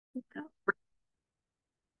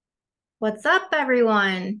What's up,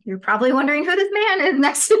 everyone? You're probably wondering who this man is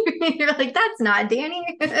next to me. You're like, that's not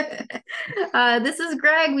Danny. This is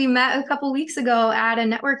Greg. We met a couple weeks ago at a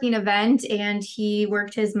networking event, and he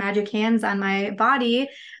worked his magic hands on my body.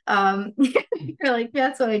 You're like, yeah,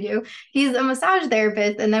 that's what I do. He's a massage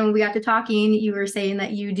therapist. And then when we got to talking, you were saying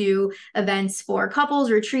that you do events for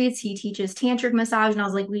couples retreats. He teaches tantric massage, and I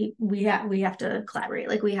was like, we have to collaborate.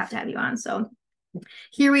 Like, we have to have you on. So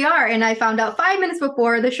here we are. And I found out 5 minutes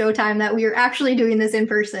before the showtime that we were actually doing this in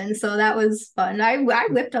person. So that was fun. I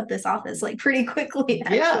whipped up this office like pretty quickly,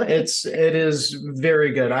 actually. Yeah, it is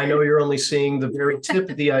very good. I know you're only seeing the very tip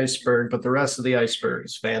of the iceberg, but the rest of the iceberg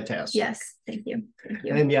is fantastic. Yes, thank you. Thank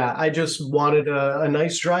you. And yeah, I just wanted a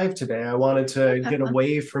nice drive today. I wanted to get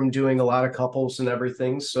away from doing a lot of couples and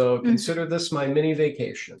everything. So consider this my mini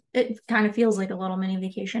vacation. It kind of feels like a little mini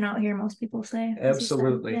vacation out here, most people say.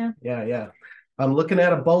 Absolutely. Yeah. Yeah. I'm looking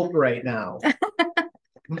at a boat right now.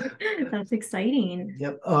 That's exciting.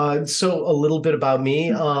 Yep. So a little bit about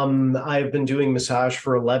me. I've been doing massage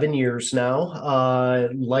for 11 years now,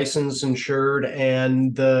 licensed, insured,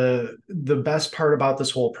 and the best part about this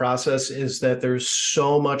whole process is that there's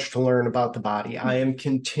so much to learn about the body. I am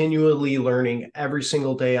continually learning every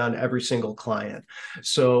single day on every single client.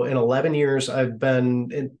 So in 11 years, I've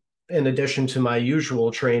been in addition to my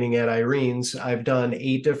usual training at Irene's, I've done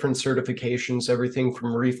 8 different certifications, everything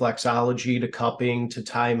from reflexology to cupping to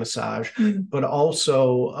Thai massage, but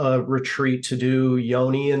also a retreat to do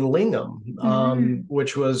yoni and lingam,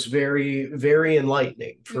 which was very, very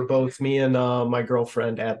enlightening for both me and my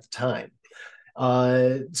girlfriend at the time.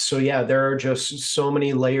 So yeah, there are just so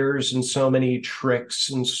many layers and so many tricks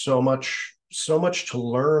and so much to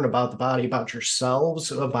learn about the body, about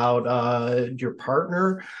yourselves, about your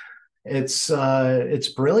partner. It's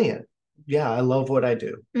brilliant. Yeah, I love what I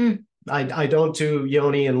do. I don't do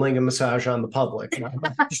yoni and lingam massage on the public.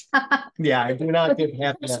 Yeah, I do not give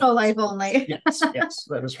happy. Personal life only. Yes,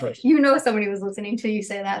 that is right. You know, somebody was listening to you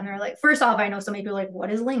say that, and they're like, first off, I know so many people are like,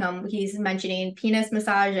 what is lingam? He's mentioning penis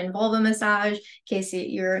massage and vulva massage, in case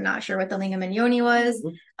you're not sure what the lingam and yoni was,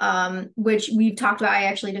 which we've talked about. I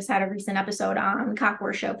actually just had a recent episode on cock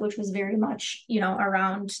worship, which was very much,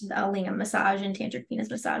 around the lingam massage and tantric penis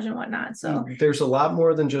massage and whatnot. So there's a lot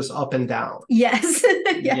more than just up and down. Yes.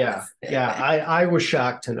 Yes. Yeah. I was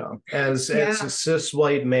shocked to know, as a cis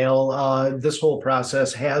white male, this whole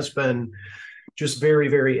process has been just very,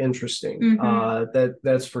 very interesting.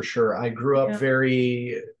 That's for sure. I grew up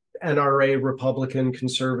very NRA, Republican,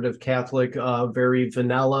 conservative, Catholic, very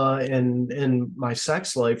vanilla in my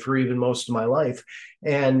sex life for even most of my life.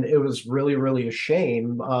 And it was really, really a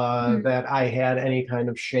shame that I had any kind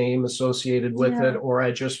of shame associated with it, or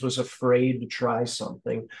I just was afraid to try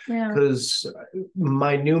something. Because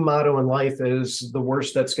my new motto in life is the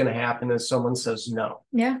worst that's going to happen is someone says no.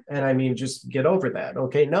 Yeah. And I mean, just get over that.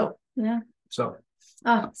 Okay, no. Yeah. So.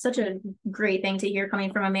 Oh, such a great thing to hear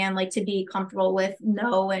coming from a man, like to be comfortable with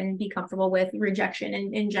no and be comfortable with rejection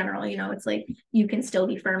in general. It's like you can still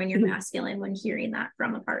be firm in your masculine when hearing that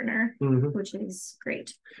from a partner, which is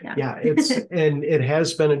great. Yeah, and it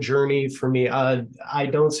has been a journey for me. I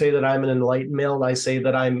don't say that I'm an enlightened male. I say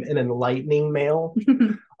that I'm an enlightening male.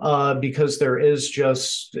 Because there is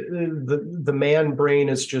just the man brain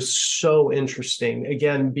is just so interesting.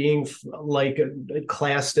 Again, being like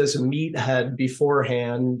classed as a meathead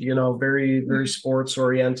beforehand, very, very sports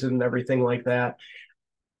oriented and everything like that.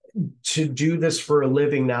 To do this for a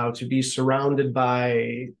living now, to be surrounded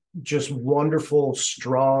by just wonderful,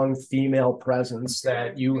 strong female presence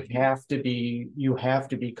that you have to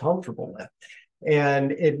be comfortable with.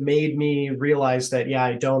 And it made me realize that,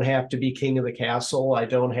 I don't have to be king of the castle. I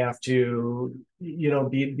don't have to,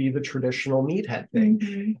 be the traditional meathead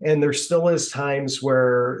thing. And there still is times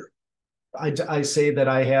where I say that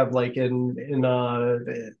I have like in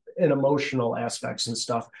emotional aspects and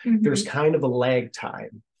stuff, there's kind of a lag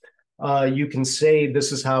time. You can say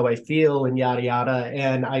this is how I feel and yada yada,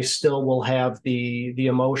 and I still will have the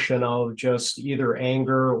emotion of just either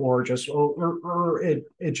anger or just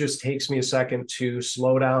it just takes me a second to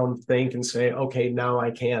slow down, think, and say, okay, now I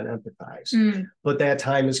can empathize. But that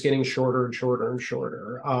time is getting shorter and shorter and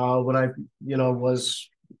shorter. When I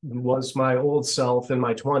was my old self in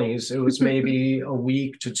my 20s, it was maybe a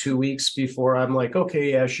week to 2 weeks before I'm like,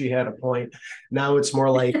 okay, yeah, she had a point. Now it's more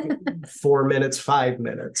like 4 minutes, 5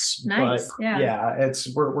 minutes. Nice. But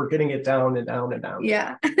it's we're getting it down and down and down.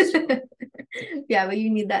 Yeah. Yeah, but you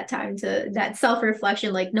need that time to that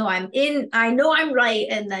self-reflection, like, no, I know I'm right.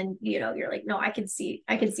 And then, you're like, no, I can see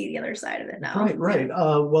the other side of it now. Right, right.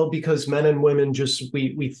 Well, because men and women just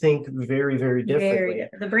we think very, very Very differently.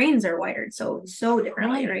 different. The brains are wired so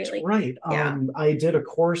differently, right? Like, Right. yeah. I did a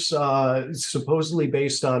course supposedly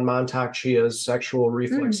based on Montauk Chia's Sexual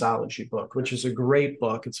Reflexology book, which is a great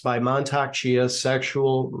book. It's by Montauk Chia,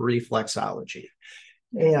 Sexual Reflexology.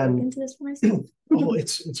 And look into this for myself. oh,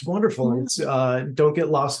 it's wonderful. And it's don't get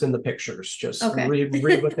lost in the pictures. Just Okay.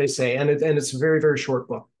 read what they say. And it's a very, very short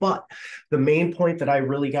book. But the main point that I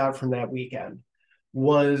really got from that weekend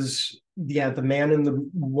was, yeah, the man and the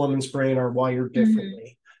woman's brain are wired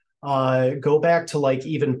differently. Go back to like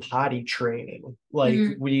even potty training. Like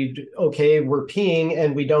we're peeing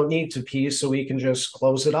and we don't need to pee, so we can just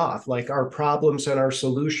close it off. Like our problems and our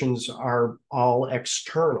solutions are all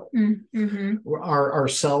external.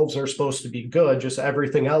 Ourselves are supposed to be good, just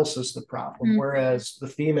everything else is the problem. Whereas the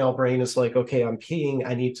female brain is like, okay, I'm peeing,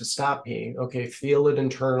 I need to stop peeing. Okay, feel it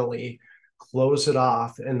internally, close it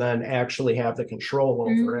off, and then actually have the control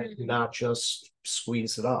over it, not just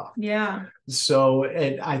squeeze it off. Yeah. So,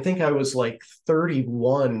 and I think I was like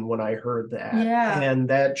 31 when I heard that. Yeah. And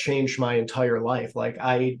that changed my entire life. Like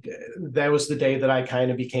that was the day that I kind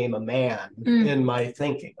of became a man in my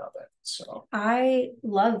thinking of it. So I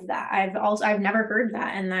love that. I've never heard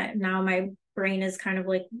that. And that now my brain is kind of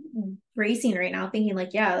like racing right now, thinking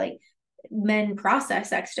like, yeah, like men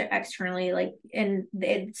process externally, like, and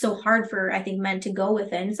it's so hard for I think men to go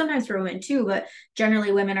within, sometimes for women too, but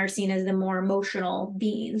generally women are seen as the more emotional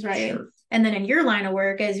beings, right? Sure. And then in your line of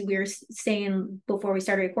work, as we were saying before we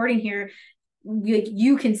started recording here,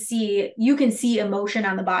 you can see emotion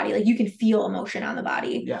on the body, like you can feel emotion on the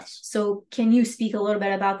body. Yes. So can you speak a little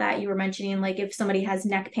bit about that? You were mentioning like if somebody has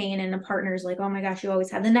neck pain and a partner's like, oh my gosh, you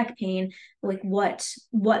always have the neck pain, like what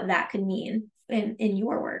that could mean in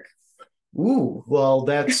your work. Ooh, well,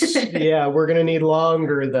 that's yeah, we're gonna need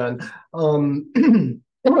longer then.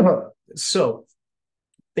 So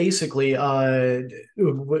basically, we'll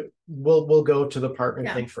go to the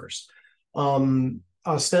partner thing first.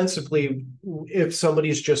 Ostensibly, if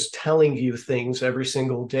somebody's just telling you things every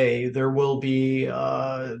single day, there will be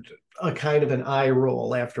a kind of an eye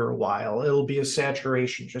roll after a while. It'll be a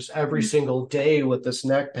saturation just every single day with this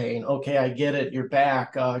neck pain. Okay, I get it. You're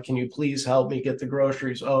back. Can you please help me get the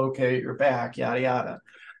groceries? Oh, okay, you're back, yada, yada.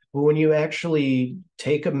 But when you actually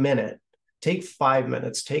take a minute, take 5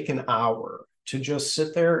 minutes, take an hour to just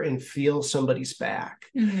sit there and feel somebody's back.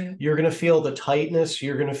 You're going to feel the tightness.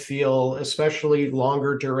 You're going to feel, especially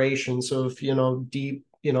longer durations of, deep,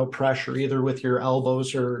 pressure, either with your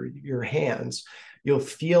elbows or your hands. You'll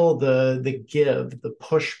feel the give, the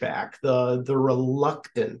pushback, the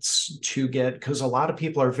reluctance to get, because a lot of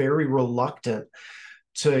people are very reluctant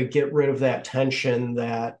to get rid of that tension,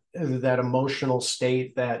 that emotional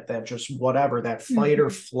state, that just whatever, that fight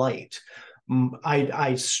or flight.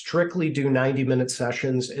 I strictly do 90-minute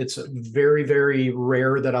sessions. It's very, very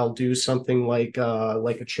rare that I'll do something like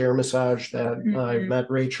a chair massage that I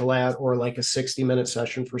met Rachel at, or like a 60-minute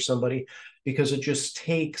session for somebody, because it just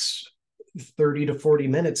takes 30 to 40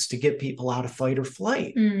 minutes to get people out of fight or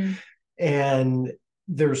flight. And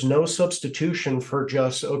there's no substitution for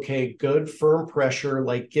just, okay, good firm pressure,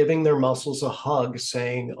 like giving their muscles a hug,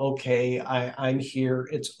 saying, okay, I'm here.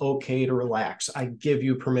 It's okay to relax. I give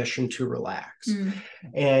you permission to relax.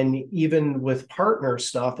 And even with partner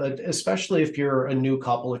stuff, especially if you're a new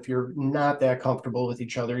couple, if you're not that comfortable with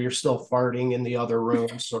each other, you're still farting in the other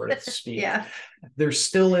room, sort of to speak. There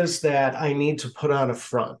still is that I need to put on a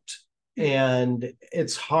front. And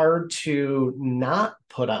it's hard to not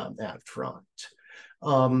put on that front.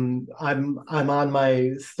 I'm on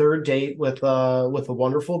my third date with a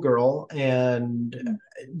wonderful girl, and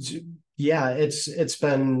yeah, it's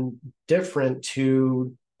been different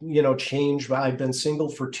to change. I've been single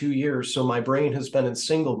for 2 years, so my brain has been in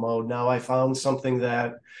single mode. Now I found something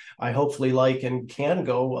that I hopefully like and can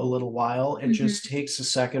go a little while. It just takes a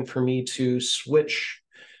second for me to switch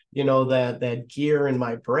that gear in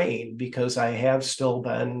my brain, because I have still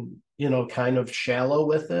been kind of shallow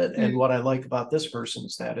with it. And what I like about this person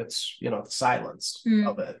is that it's the silence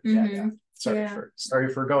of it.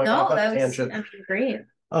 Sorry for going off on a tangent. Great.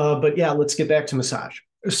 But yeah, let's get back to massage.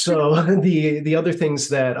 So the other things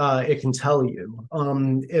that it can tell you,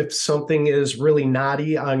 if something is really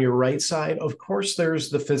knotty on your right side, of course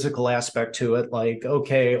there's the physical aspect to it, like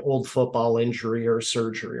okay, old football injury or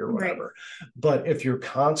surgery or Right. whatever. But if you're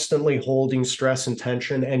constantly holding stress and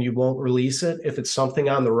tension and you won't release it, if it's something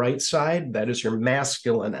on the right side, that is your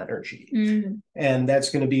masculine energy. Mm. And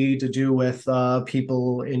that's going to be to do with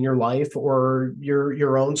people in your life or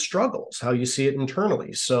your own struggles, how you see it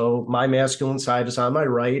internally. So my masculine side is on my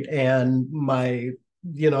right, and my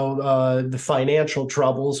the financial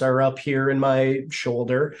troubles are up here in my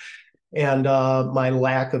shoulder, and my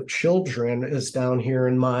lack of children is down here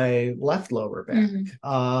in my left lower back.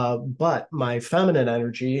 Mm. But my feminine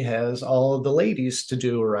energy has all of the ladies to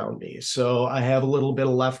do around me. So I have a little bit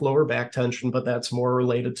of left lower back tension, but that's more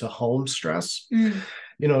related to home stress. Mm.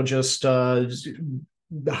 Just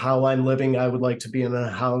how I'm living. I would like to be in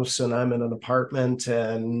a house and I'm in an apartment,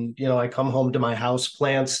 and I come home to my house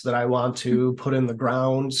plants that I want to put in the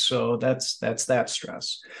ground. So that's that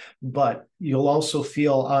stress. But you'll also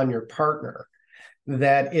feel on your partner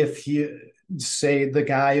that if you say the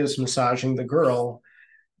guy is massaging the girl,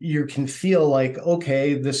 you can feel like,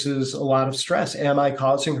 okay, this is a lot of stress. Am I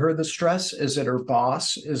causing her the stress? Is it her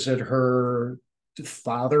boss? Is it her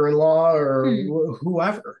father-in-law or Mm.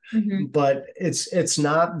 whoever? Mm-hmm. But it's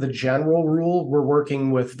not the general rule. We're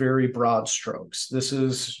working with very broad strokes. This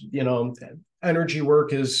is, energy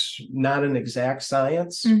work is not an exact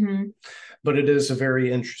science, Mm-hmm. but it is a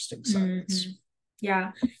very interesting science. Mm-hmm.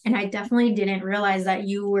 Yeah. And I definitely didn't realize that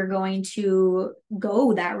you were going to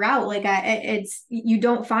go that route. Like you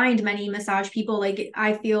don't find many massage people. Like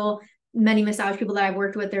I feel many massage people that I've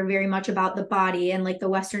worked with, they're very much about the body and like the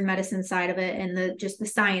Western medicine side of it and just the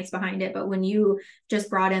science behind it. But when you just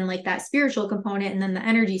brought in like that spiritual component and then the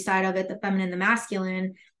energy side of it, the feminine, the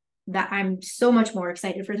masculine, that I'm so much more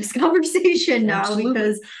excited for this conversation now. Absolutely.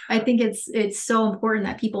 Because I think it's so important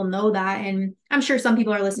that people know that. And I'm sure some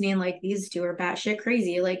people are listening like, these two are batshit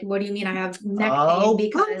crazy. Like, what do you mean I have neck pain?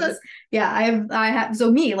 Because yeah, I have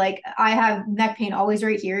so me, like I have neck pain always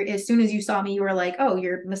right here. As soon as you saw me, you were like, oh,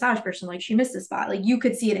 you're a massage person, like she missed a spot. Like you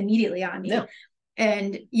could see it immediately on me. Yeah.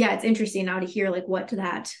 And yeah, it's interesting now to hear like what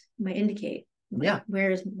that might indicate. Like, yeah,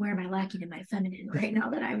 where am I lacking in my feminine right now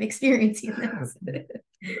that I'm experiencing this?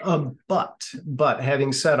 But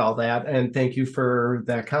having said all that, and thank you for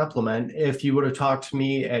that compliment, if you would have talked to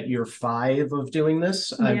me at year 5 of doing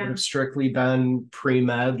this, I would have strictly been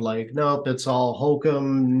pre-med, like, nope, it's all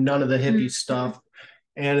hokum, none of the hippie stuff.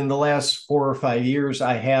 And in the last 4 or 5 years,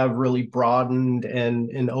 I have really broadened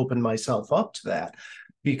and opened myself up to that,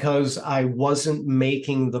 because I wasn't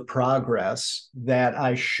making the progress that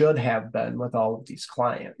I should have been with all of these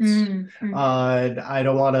clients. Mm-hmm. I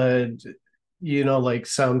don't want to, like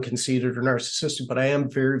sound conceited or narcissistic, but I am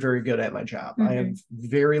very, very good at my job. Mm-hmm. I have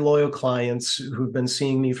very loyal clients who've been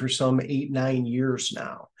seeing me for some 8-9 years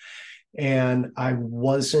now. And I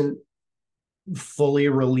wasn't fully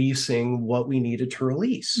releasing what we needed to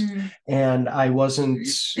release. And I wasn't,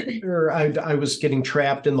 or I was getting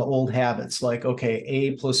trapped in the old habits, like, okay,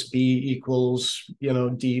 A plus B equals,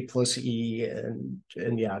 D plus E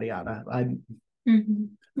and yada, yada. I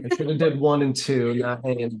should have did 1 and 2, not A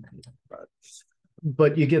and B.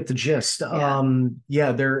 But you get the gist.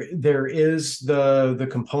 Yeah. There is the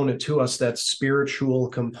component to us, that spiritual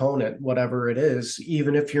component, whatever it is.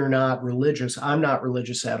 Even if you're not religious, I'm not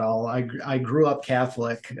religious at all. I grew up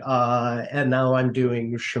Catholic, and now I'm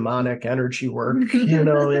doing shamanic energy work,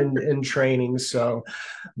 in training. So,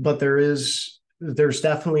 but there's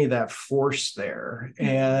definitely that force there.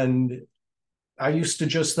 And I used to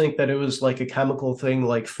just think that it was like a chemical thing,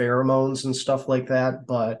 like pheromones and stuff like that.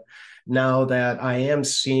 But now that I am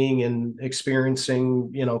seeing and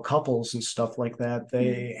experiencing, couples and stuff like that,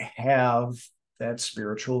 they have that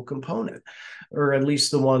spiritual component, or at least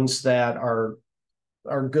the ones that are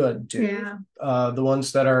good do. Yeah. The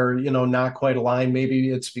ones that are, not quite aligned, maybe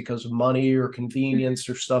it's because of money or convenience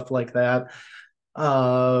or stuff like that.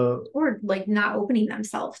 Or like not opening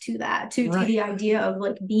themselves to that, to the idea of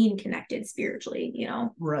like being connected spiritually,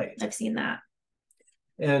 Right. I've seen that.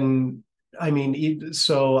 And I mean,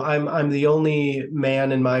 so I'm the only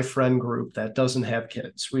man in my friend group that doesn't have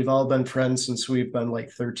kids. We've all been friends since we've been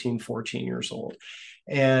like 13, 14 years old.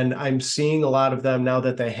 And I'm seeing a lot of them now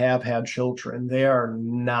that they have had children. They are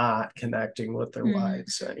not connecting with their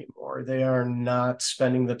wives anymore. They are not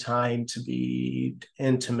spending the time to be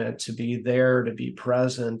intimate, to be there, to be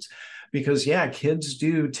present. Because, yeah, kids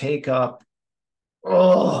do take up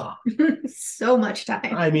so much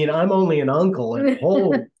time. I mean, I'm only an uncle, and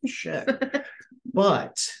holy shit.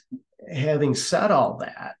 But having said all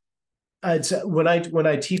that, When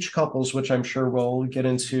I teach couples, which I'm sure we'll get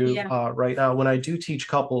into Yeah. right now, when I do teach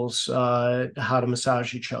couples how to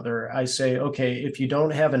massage each other, I say, okay, if you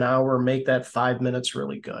don't have an hour, make that 5 minutes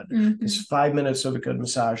really good. Because Mm-hmm. 5 minutes of a good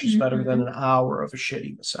massage is better than Mm-hmm. an hour of a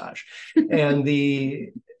shitty massage. And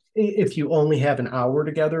if you only have an hour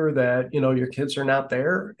together that your kids are not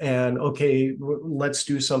there, and okay, let's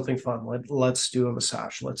do something fun. Let's do a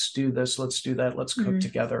massage. Let's do this. Let's do that. Let's cook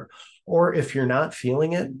together. Or if you're not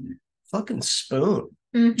feeling it, fucking spoon.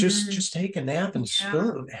 Mm-hmm. Just take a nap and Yeah.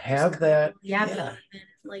 spoon. Have that. Yeah.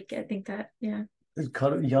 Like I think that, yeah.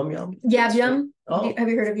 Cut it, yum yum. Yab yum. Oh, Have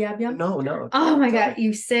you heard of yab yum? no. Oh my God.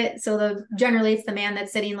 You sit, so generally it's the man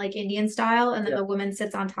that's sitting like Indian style, and then Yeah. the woman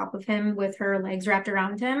sits on top of him with her legs wrapped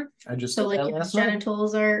around him. I just So did like that your last night.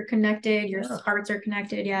 genitals are connected, your Yeah. hearts are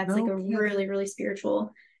connected. Yeah, it's like a Yeah. really, really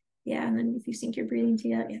spiritual. Yeah, and then if you sync your breathing to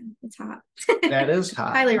that, yeah, it's hot. That is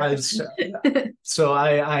hot. Highly recommend. So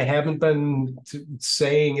I haven't been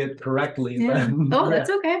saying it correctly. Yeah. Then. Oh, Yeah.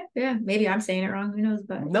 that's okay. Yeah, maybe I'm saying it wrong. Who knows?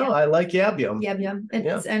 But No, yeah. I like yab yum. Yum yum.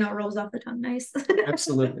 It's Yeah. I know it rolls off the tongue nice.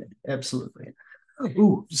 Absolutely. Absolutely.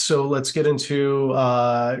 Ooh, so let's get into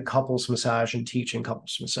couples massage and teaching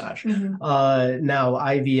couples massage. Now,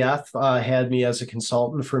 IVF had me as a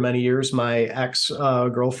consultant for many years. My ex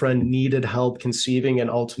girlfriend needed help conceiving,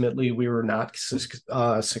 and ultimately we were not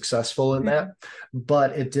successful in that.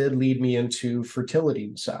 But it did lead me into fertility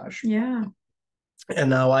massage. Yeah.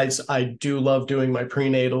 And now I do love doing my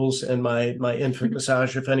prenatals and my infant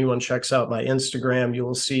massage. If anyone checks out my Instagram, you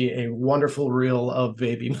will see a wonderful reel of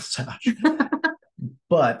baby massage.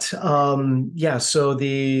 But yeah, so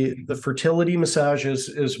the fertility massage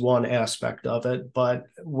is one aspect of it, but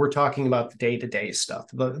we're talking about the day-to-day stuff,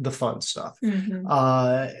 the fun stuff.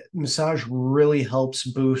 Massage really helps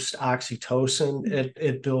boost oxytocin.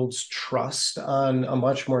 It builds trust on a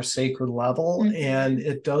much more sacred level, and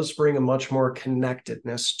it does bring a much more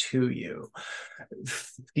connectedness to you.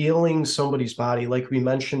 Feeling somebody's body, like we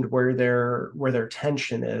mentioned, where their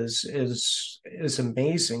tension is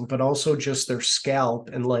amazing, but also just their scalp,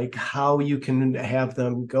 and like how you can have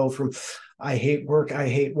them go from I hate work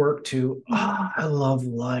to I love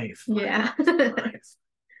life. Yeah.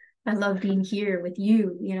 I love being here with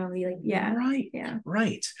you, like, yeah. Right. Yeah.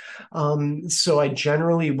 Right. So I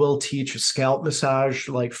generally will teach a scalp massage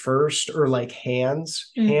like first, or like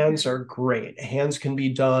hands. Hands are great. Hands can be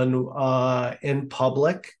done in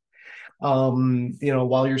public.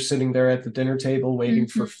 While you're sitting there at the dinner table waiting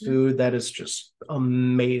for food. That is just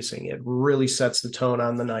amazing. It really sets the tone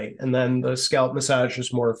on the night. And then the scalp massage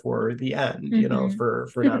is more for the end, for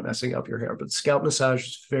not messing up your hair. But scalp massage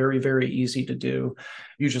is very, very easy to do.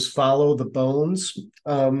 You just follow the bones.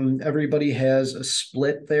 Everybody has a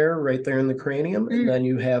split there, right there in the cranium. And then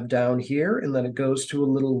you have down here, and then it goes to a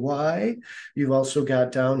little Y. You've also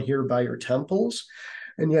got down here by your temples.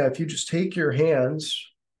 And yeah, if you just take your hands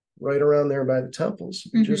right around there by the temples,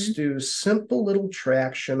 just do simple little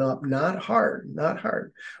traction up, not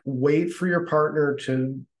hard. Wait for your partner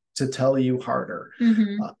to tell you harder.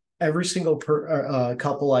 Every single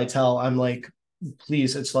couple I tell, I'm like,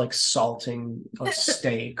 please, it's like salting a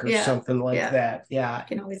steak or something like that. Yeah, I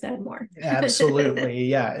can always add more. Absolutely.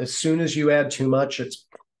 Yeah, as soon as you add too much, it's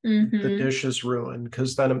the dish is ruined,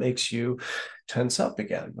 because then it makes you tense up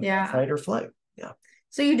again. Fight or flight. Yeah.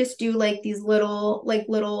 So you just do like these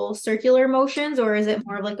little circular motions, or is it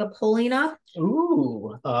more of like a pulling up?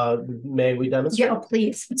 Ooh, may we demonstrate? Yeah,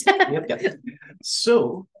 please. Yep.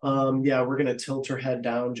 So, yeah, we're gonna tilt her head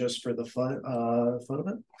down just for the fun of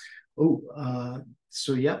it. Oh,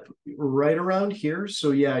 so yep, right around here.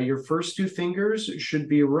 So yeah, your first two fingers should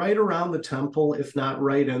be right around the temple, if not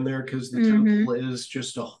right in there, because the temple is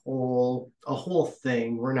just a whole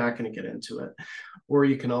thing. We're not going to get into it. Or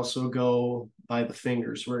you can also go by the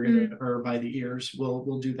fingers. Or by the ears.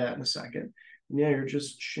 We'll do that in a second. And yeah, you're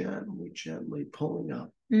just gently pulling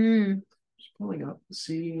up. Just pulling up.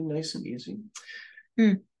 See, nice and easy.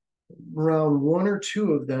 Around one or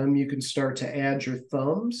two of them, you can start to add your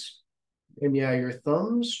thumbs. And yeah, your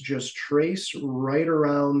thumbs just trace right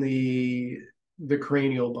around the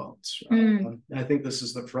cranial bones. I think this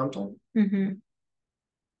is the frontal. Yeah,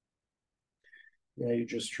 you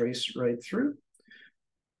just trace right through.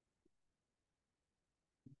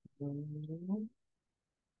 Down.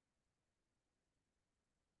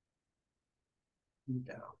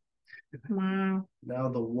 Wow. Now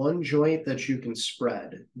the one joint that you can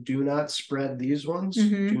spread, do not spread these ones.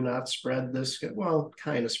 Do not spread this guy. Well,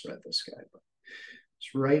 kind of spread this guy, but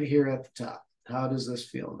it's right here at the top. How does this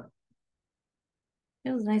feel now?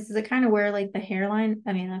 Feels nice. Is it kind of where like the hairline?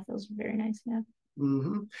 I mean, that feels very nice. Yeah.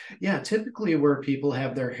 Yeah, typically where people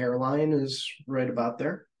have their hairline is right about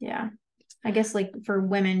there. Yeah. I guess like for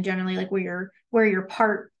women generally, like where your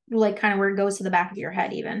part, like kind of where it goes to the back of your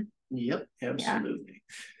head even. Yep, absolutely.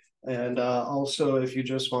 And also, if you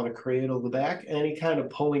just want to cradle the back, any kind of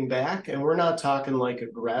pulling back, and we're not talking like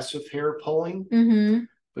aggressive hair pulling,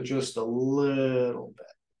 but just a little bit.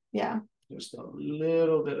 Yeah. Just a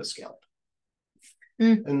little bit of scalp.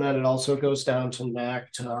 And then it also goes down to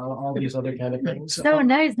neck, to all these other kind of things. So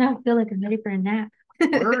nice. Now I feel like I'm ready for a nap.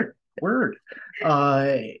 Word.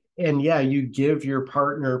 And yeah, you give your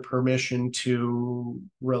partner permission to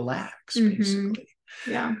relax, basically.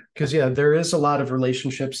 Yeah. Because yeah, there is a lot of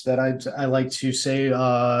relationships that I like to say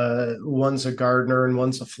one's a gardener and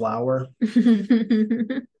one's a flower.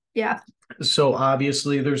 Yeah. So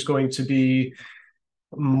obviously there's going to be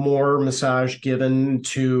more massage given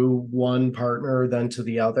to one partner than to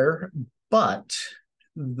the other. But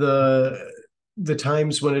the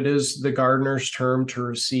times when it is the gardener's term to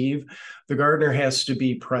receive, the gardener has to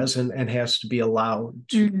be present and has to be allowed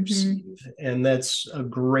to receive. And that's a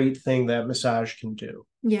great thing that massage can do.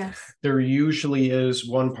 Yes. There usually is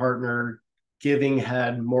one partner giving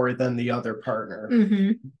head more than the other partner.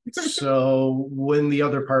 So when the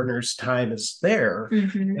other partner's time is there,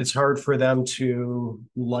 it's hard for them to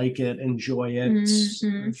like it, enjoy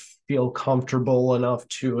it, feel comfortable enough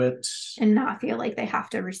to it. And not feel like they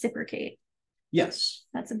have to reciprocate. Yes.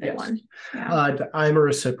 That's a big one. Yeah. I'm a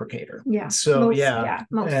reciprocator. Yeah. So most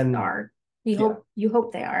are. You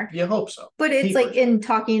hope they are. You hope so. But it's like in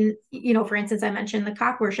talking, for instance, I mentioned the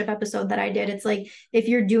cock worship episode that I did. It's like if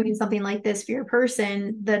you're doing something like this for your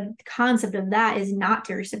person, the concept of that is not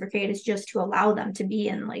to reciprocate, it's just to allow them to be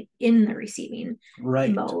in the receiving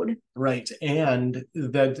mode. Right. And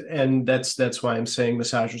that's why I'm saying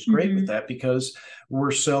massage is great with that, because we're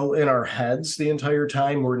so in our heads the entire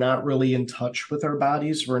time. We're not really in touch with our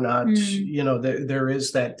bodies. We're not, there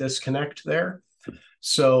is that disconnect there.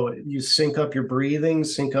 So you sync up your breathing,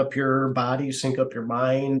 sync up your body, sync up your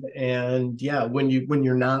mind. And yeah, when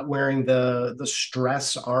you're not wearing the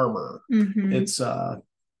stress armor, it's good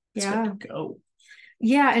to go.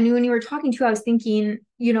 Yeah. And when you were talking to, I was thinking,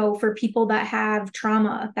 for people that have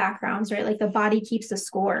trauma backgrounds, right? Like the body keeps the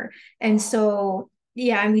score. And so,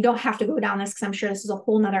 yeah, and we don't have to go down this because I'm sure this is a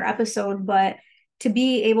whole nother episode, but to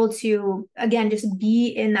be able to, again, just be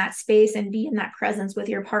in that space and be in that presence with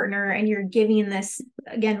your partner, and you're giving this,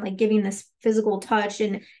 again, like giving this physical touch.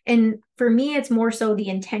 And for me, it's more so the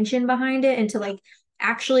intention behind it, and to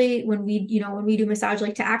actually, when we do massage,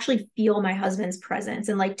 to actually feel my husband's presence,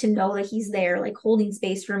 and to know that he's there, holding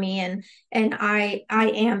space for me. And I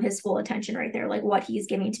am his full attention right there, what he's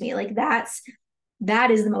giving to me.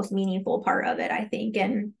 That is the most meaningful part of it, I think.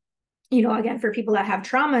 And again, for people that have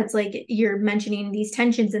trauma, it's you're mentioning these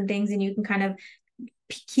tensions and things, and you can kind of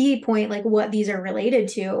key point what these are related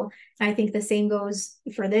to. And I think the same goes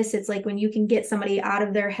for this. It's when you can get somebody out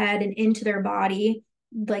of their head and into their body,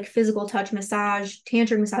 physical touch, massage,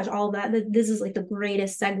 tantric massage, all of that. This is the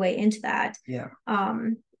greatest segue into that. Yeah.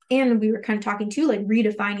 And we were kind of talking too,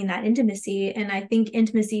 redefining that intimacy. And I think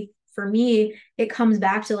intimacy for me, it comes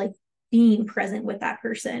back to being present with that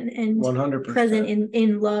person, and 100%. Present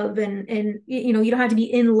in love, and you don't have to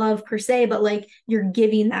be in love per se, but you're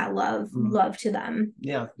giving that love to them.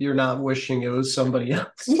 Yeah, you're not wishing it was somebody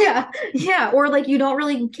else. Yeah, or you don't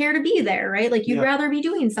really care to be there, right? You'd rather be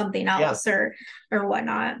doing something else or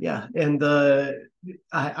whatnot. Yeah, and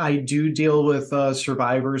I do deal with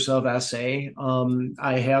survivors of SA.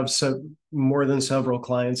 I have more than several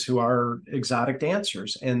clients who are exotic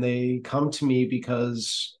dancers, and they come to me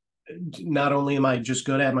because not only am I just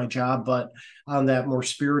good at my job, but on that more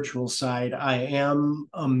spiritual side, I am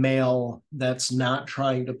a male that's not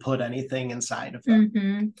trying to put anything inside of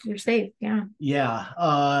them. You're safe. Yeah.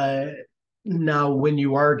 Yeah. Now, when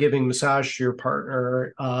you are giving massage to your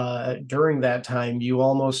partner during that time, you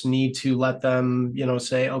almost need to let them,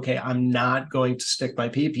 say, okay, I'm not going to stick my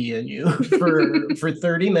pee-pee in you for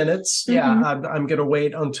 30 minutes. Yeah, I'm going to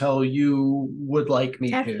wait until you would like me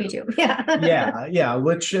to. Me too. Yeah. Yeah,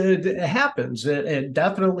 which happens. It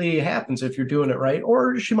definitely happens if you're doing it right.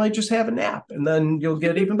 Or she might just have a nap, and then you'll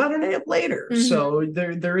get even better nap later. So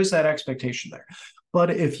there is that expectation there. But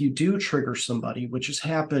if you do trigger somebody, which has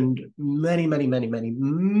happened many, many, many, many,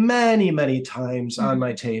 many, many times on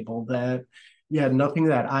my table, that, nothing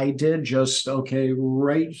that I did, just, okay,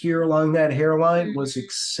 right here along that hairline was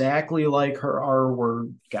exactly like her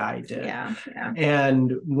R-word guy did. Yeah.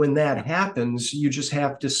 And when that happens, you just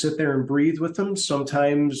have to sit there and breathe with them.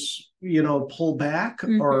 Sometimes, pull back,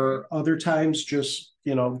 or other times just,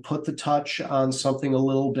 put the touch on something a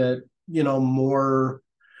little bit, more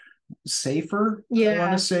safer, I want to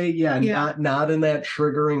Yeah. say. Yeah, Yeah. not in that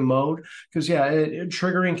triggering mode. Because yeah,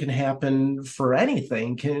 triggering can happen for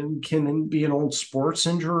anything. Can be an old sports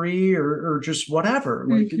injury or just whatever.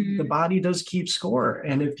 Like the Hmm. body does keep score.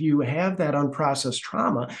 And if you have that unprocessed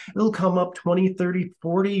trauma, it'll come up 20, 30,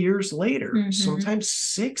 40 years later, Hmm. sometimes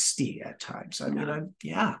 60 at times. I mean, Yeah.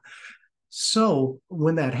 yeah. So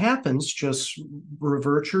when that happens, just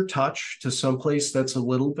revert your touch to someplace that's a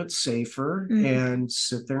little bit safer Hmm. and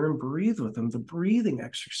sit there and breathe with them. The breathing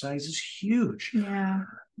exercise is huge. Yeah.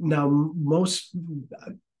 Now, most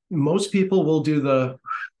people will do the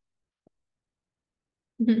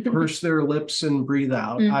purse their lips and breathe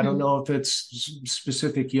out. I don't Hmm. know if it's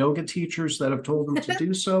specific yoga teachers that have told them to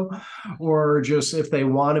do so, or just if they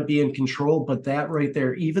want to be in control. But that right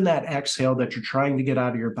there, even that exhale that you're trying to get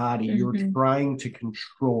out of your body, you're Hmm. trying to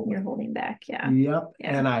control You're it. holding back. Yeah. Yep.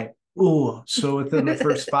 Yeah. And so within the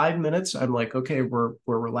first 5 minutes, I'm like, okay, we're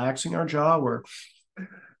relaxing our jaw. We're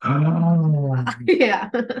Yeah.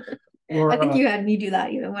 I or think you had me do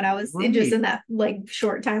that even when I was just right. in that like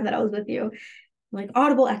short time that I was with you. Like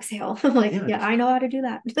audible exhale. I'm like, Yeah. yeah, I know how to do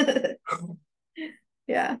that.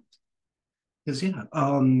 Yeah. Because yeah,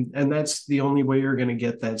 and that's the only way you're gonna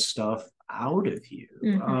get that stuff out of you.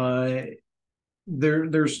 Hmm.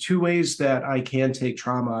 There's two ways that I can take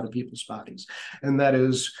trauma out of people's bodies, and that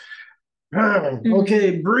is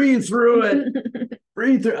okay, breathe through it.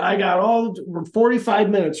 Breathe through. I got all 45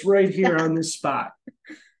 minutes right here on this spot.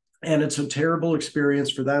 And it's a terrible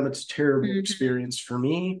experience for them. It's a terrible Hmm. experience for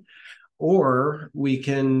me. Or we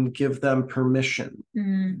can give them permission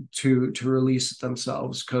Hmm. to release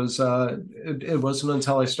themselves, because it wasn't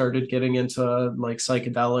until I started getting into like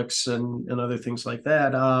psychedelics and other things like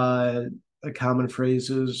that, a common phrase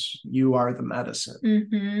is you are the medicine.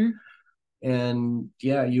 Hmm. And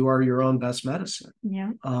yeah, you are your own best medicine.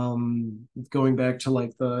 Yeah. Going back to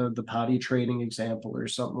like the potty training example or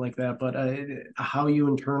something like that, but how you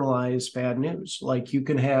internalize bad news. Like you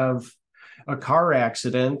can have a car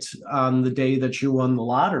accident on the day that you won the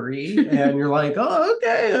lottery and you're like, oh,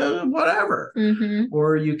 okay, whatever. Hmm.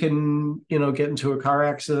 Or you can, get into a car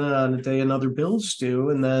accident on a day another bill's due,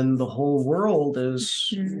 and then the whole world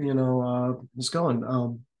is going.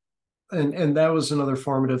 And that was another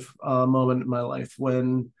formative moment in my life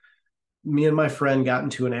when me and my friend got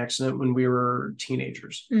into an accident when we were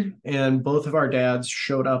teenagers, Mm. and both of our dads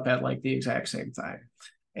showed up at like the exact same time.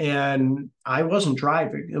 And I wasn't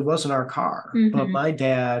driving, it wasn't our car, but Hmm. my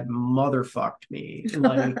dad motherfucked me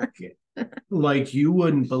like you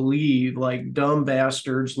wouldn't believe, like dumb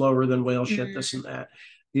bastards, lower than whale shit, this and that.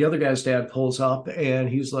 The other guy's dad pulls up and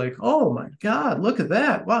he's like, oh my God, look at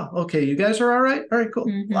that. Wow. Okay. You guys are all right. All right, cool.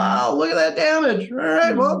 Hmm. Wow. Look at that damage. All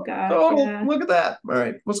right. Oh Well, gosh, total. yeah. Look at that. All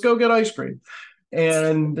right. Let's go get ice cream.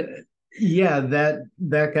 And yeah,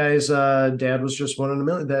 that guy's dad was just one in a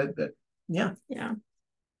million. Yeah. Yeah.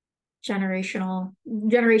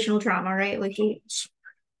 Generational trauma, right? Like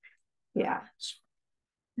yeah,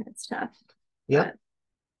 that's tough. Yep.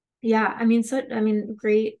 But yeah,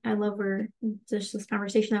 great. I love just this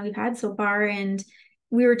conversation that we've had so far. And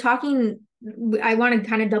we were talking, I want to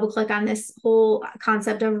kind of double click on this whole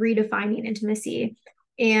concept of redefining intimacy.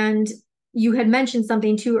 And you had mentioned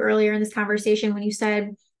something too earlier in this conversation when you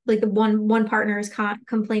said like the one partner is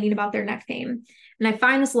complaining about their neck pain. And I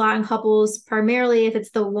find this a lot in couples, primarily if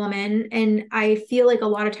it's the woman. And I feel like a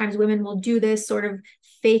lot of times women will do this sort of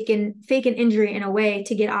fake an injury in a way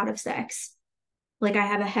to get out of sex, like I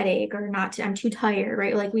have a headache or not, I'm too tired,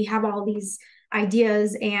 right? Like we have all these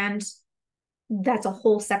ideas, and that's a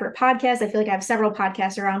whole separate podcast. I feel like I have several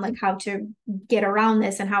podcasts around like how to get around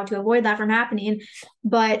this and how to avoid that from happening.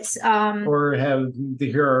 But Or have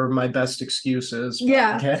here are my best excuses.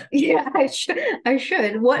 yeah. Okay. Yeah, I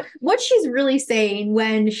should. What she's really saying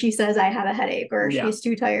when she says I have a headache or Yeah. she's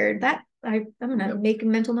too tired, that I'm gonna make a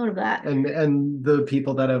mental note of that. And the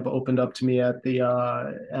people that have opened up to me at the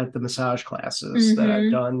massage classes that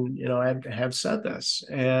I've done, have said this.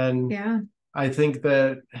 And Yeah. I think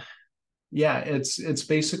that yeah, it's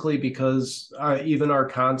basically because even our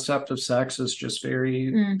concept of sex is just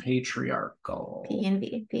very patriarchal. P and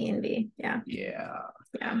V. Yeah. Yeah.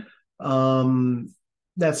 Yeah.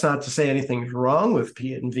 That's not to say anything's wrong with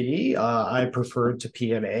P and V. I prefer to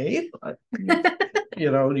P and A, but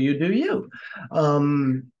you do you.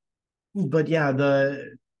 But yeah,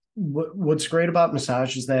 what's great about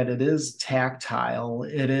massage is that it is tactile,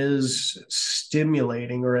 it is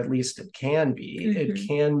stimulating, or at least it can be. It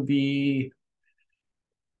can be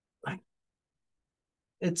like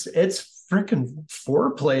it's freaking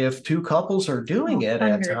foreplay if two couples are doing it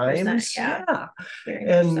at 100%. times. Yeah. Yeah. Very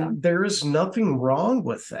much so. And there is nothing wrong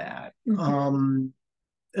with that.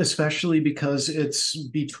 especially because it's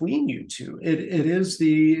between you two. It is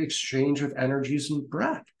the exchange of energies and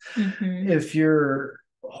breath. If you're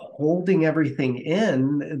holding everything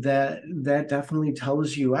in, that definitely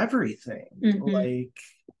tells you everything. Like,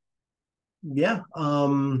 yeah.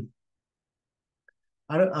 I'm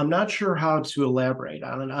not sure how to elaborate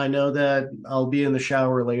on it. I know that I'll be in the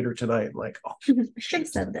shower later tonight. Like, oh, I should have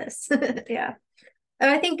said this. Yeah.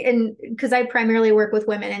 I think, and because I primarily work with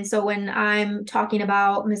women, and so when I'm talking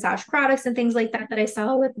about massage products and things like that that I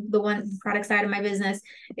sell with the one product side of my business,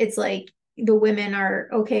 it's like the women are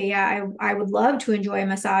okay. Yeah, I would love to enjoy a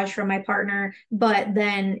massage from my partner, but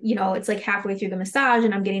then it's like halfway through the massage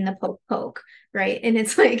and I'm getting the poke, right? And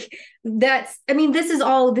it's like that's. I mean, this is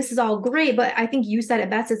all great, but I think you said it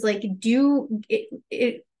best. It's like do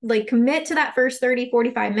it like commit to that first 30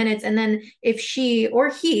 45 minutes, and then if she or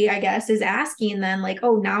he, I guess, is asking, then like,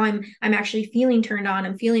 oh, now I'm actually feeling turned on,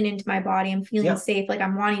 I'm feeling into my body, I'm feeling safe, like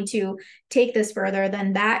I'm wanting to take this further,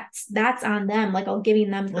 then that's on them. Like I'll giving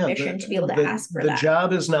them permission to be able to ask for the that.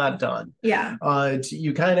 job is not done.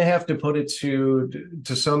 You kind of have to put it to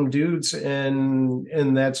some dudes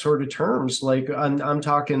in that sort of terms. Like I'm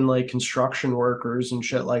talking like construction workers and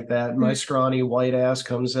shit like that. My scrawny white ass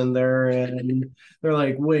comes in there and they're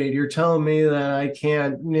like, wait, you're telling me that I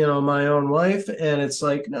can't, my own wife? And it's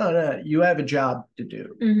like, no, you have a job to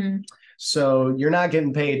do. So you're not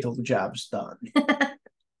getting paid till the job's done.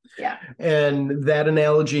 Yeah. And that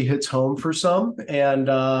analogy hits home for some. And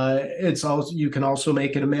it's also, you can also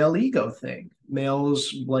make it a male ego thing.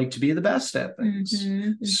 Males like to be the best at things.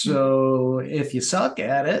 So if you suck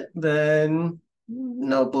at it, then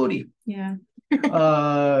no booty. Yeah. If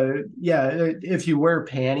you wear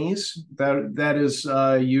panties, that is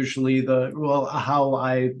usually how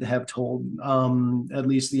I have told at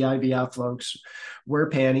least the IVF folks wear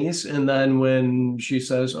panties, and then when she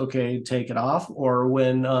says okay take it off, or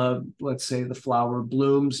when let's say the flower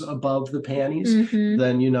blooms above the panties, then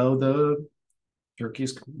the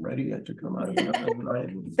turkey's ready to come out of the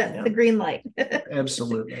oven. That's the green light.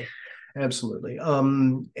 Absolutely.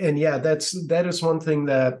 And yeah, that is one thing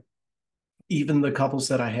that even the couples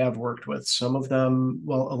that I have worked with, some of them,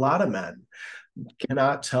 well, a lot of men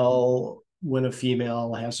cannot tell when a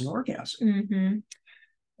female has an orgasm.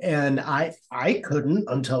 And I couldn't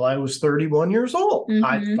until I was 31 years old.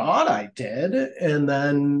 I thought I did. And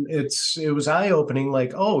then it was eye-opening,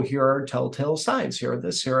 like, oh, here are telltale signs, here are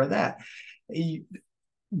this, here are that.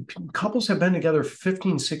 Couples have been together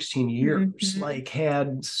 15 16 years, like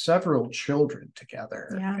had several children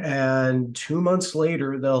together, and 2 months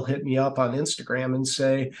later they'll hit me up on Instagram and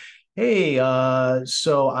say, hey,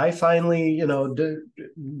 so I finally,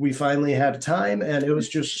 we finally had time and it was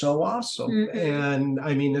just so awesome. And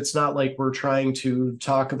I mean, it's not like we're trying to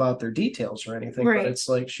talk about their details or anything, but it's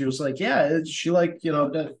like she was like, yeah, she like,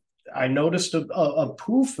 I noticed a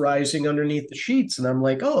poof rising underneath the sheets, and I'm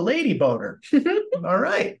like, oh, a lady boner. All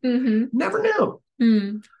right. Never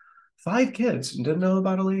knew. 5 kids and didn't know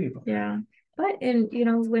about a lady boner. Yeah. But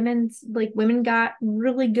women got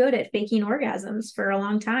really good at faking orgasms for a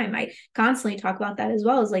long time. I constantly talk about that as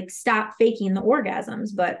well, as like stop faking the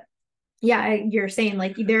orgasms. But yeah, you're saying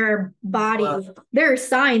like there are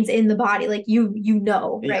signs in the body, like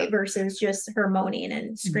right? Versus just her moaning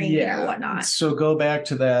and screaming or whatnot. So go back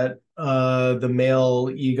to that the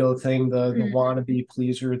male ego thing, the wannabe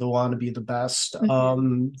pleaser, the wannabe the best.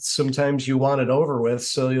 Sometimes you want it over with,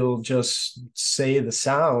 so you'll just say the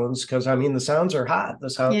sounds, because I mean the sounds are hot.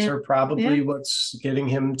 The sounds are probably what's getting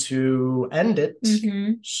him to end it.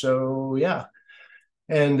 So yeah.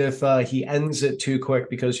 And if he ends it too quick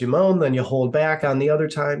because you moan, then you hold back on the other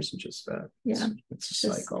times. It's a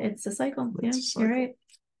cycle. It's a cycle. You're right.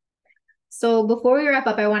 So before we wrap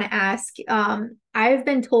up, I want to ask, I've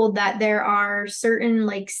been told that there are certain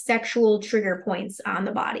like sexual trigger points on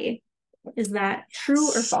the body. Is that true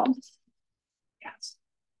or false? Yes.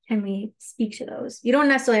 Can we speak to those? You don't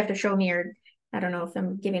necessarily have to show me, or I don't know if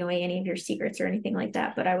I'm giving away any of your secrets or anything like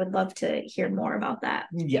that, but I would love to hear more about that.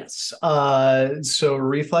 Yes. So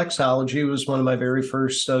reflexology was one of my very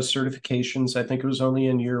first certifications. I think it was only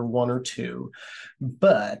in year 1 or 2.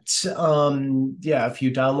 But if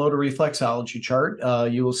you download a reflexology chart,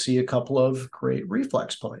 you will see a couple of great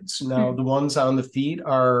reflex points. Now, the ones on the feet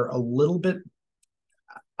are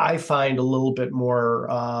I find a little bit more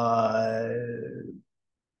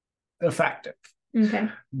effective. Okay.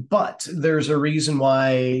 But there's a reason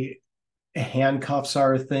why handcuffs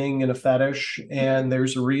are a thing and a fetish, and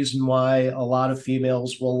there's a reason why a lot of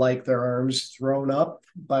females will like their arms thrown up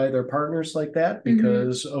by their partners like that,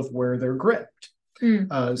 because of where they're gripped.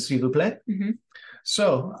 S'il vous plaît.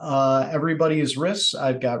 So everybody's wrists,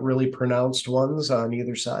 I've got really pronounced ones on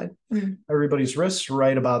either side. Everybody's wrists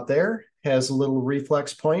right about there has a little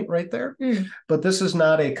reflex point right there. But this is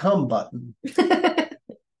not a come button.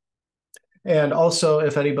 And also,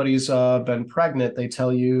 if anybody's been pregnant, they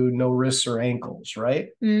tell you no wrists or ankles, right?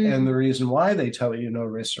 And the reason why they tell you no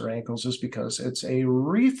wrists or ankles is because it's a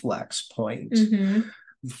reflex point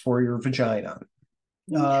for your vagina,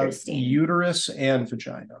 uterus and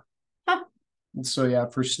vagina. Huh. So yeah,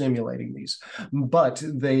 for stimulating these, but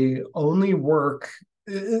they only work.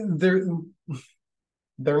 They're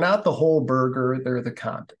not the whole burger; they're the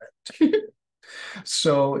condiment.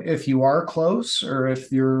 So if you are close, or if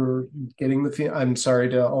you're getting I'm sorry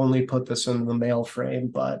to only put this in the male frame,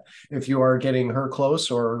 but if you are getting her close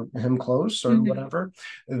or him close or whatever,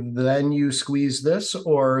 then you squeeze this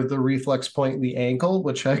or the reflex point in the ankle,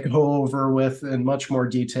 which I go over with in much more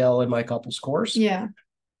detail in my couples course. Yeah.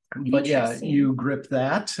 But yeah, you grip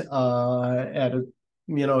that at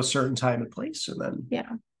a certain time and place, and then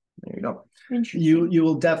there you go. You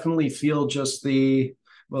will definitely feel just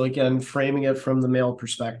well, again, framing it from the male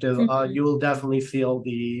perspective, you will definitely feel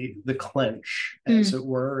the clench, as it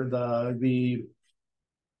were, what's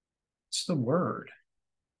the word?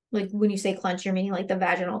 Like when you say clench, you're meaning like the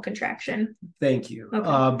vaginal contraction. Thank you.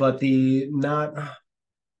 Okay. But the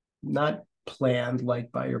not planned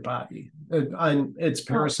like by your body. It's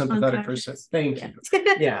parasympathetic versus thank you.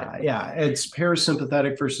 Yeah. It's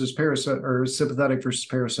parasympathetic versus or sympathetic versus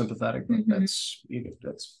parasympathetic. But that's your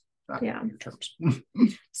terms.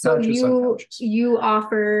 So you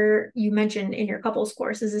offer, you mentioned in your couples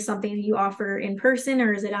course, is this something you offer in person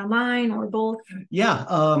or is it online or both? Yeah,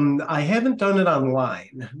 I haven't done it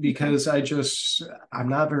online because I'm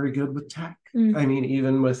not very good with tech. I mean,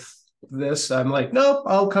 even with this, I'm like, nope,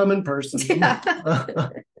 I'll come in person.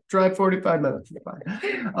 Drive 45 minutes.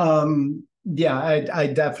 I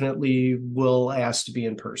definitely will ask to be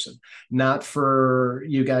in person. Not for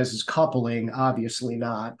you guys as coupling, obviously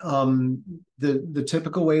not. The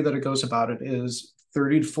typical way that it goes about it is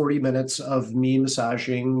 30 to 40 minutes of me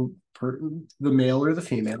massaging the male or the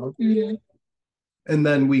female. And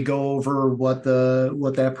then we go over what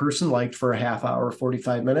that person liked for a half hour,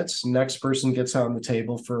 45 minutes. Next person gets on the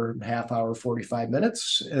table for half hour, 45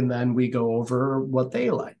 minutes. And then we go over what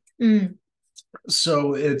they like.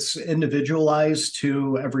 So it's individualized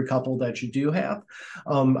to every couple that you do have.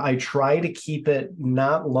 I try to keep it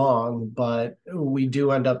not long, but we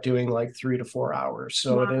do end up doing like 3 to 4 hours.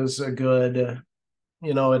 So it is a good,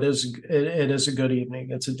 it is a good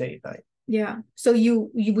evening. It's a date night. Yeah. So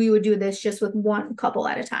we would do this just with one couple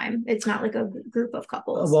at a time. It's not like a group of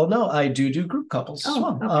couples. Well, no, I do group couples as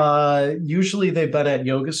well. Okay. Usually they've been at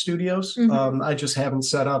yoga studios. I just haven't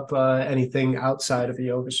set up anything outside of a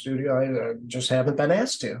yoga studio. I just haven't been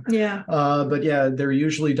asked to. Yeah. But yeah, they're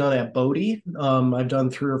usually done at Bodie. I've done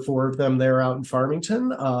 3 or 4 of them there out in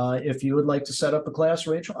Farmington. If you would like to set up a class,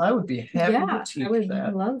 Rachel, I would be happy to teach that. I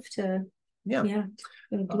would love to. Yeah.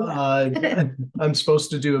 I'm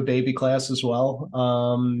supposed to do a baby class as well.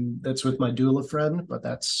 That's with my doula friend, but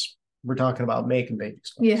we're talking about making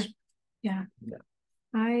babies. Yeah.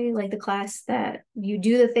 I like the class that you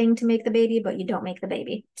do the thing to make the baby, but you don't make the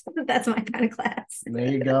baby. That's my kind of class.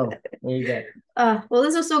 There you go. Well,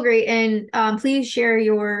 this was so great. And please share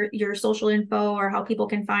your social info or how people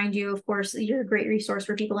can find you. Of course, you're a great resource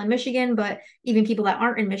for people in Michigan, but even people that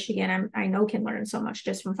aren't in Michigan, I know can learn so much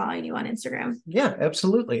just from following you on Instagram. Yeah,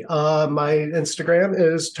 absolutely. My Instagram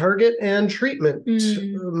is Target and Treatment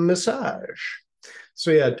Massage. So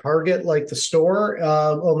yeah, Target like the store,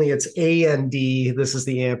 only it's A&D. This is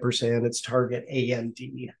the ampersand. It's Target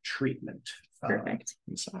A&D Treatment. Perfect.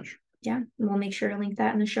 Massage. Yeah, and we'll make sure to link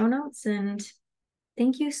that in the show notes. And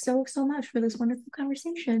thank you so much for this wonderful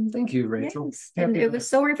conversation. Thank you, Rachel. Yes. And it was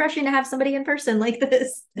so refreshing to have somebody in person like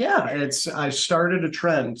this. Yeah, I started a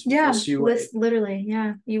trend. Yeah, literally.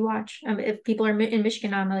 Yeah, you watch. If people are in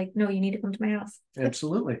Michigan, I'm like, no, you need to come to my house.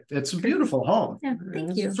 Absolutely. It's a beautiful home. Yeah,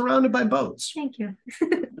 thank you. Surrounded by boats. Thank you.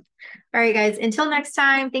 All right, guys. Until next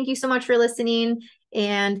time, thank you so much for listening.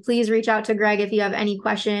 And please reach out to Greg if you have any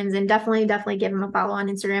questions, and definitely give him a follow on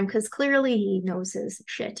Instagram because clearly he knows his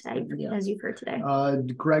shit, as you've heard today.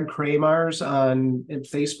 Greg Kramarz on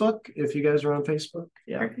Facebook, if you guys are on Facebook.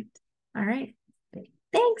 Yeah. Perfect. All right.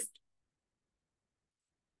 Thanks.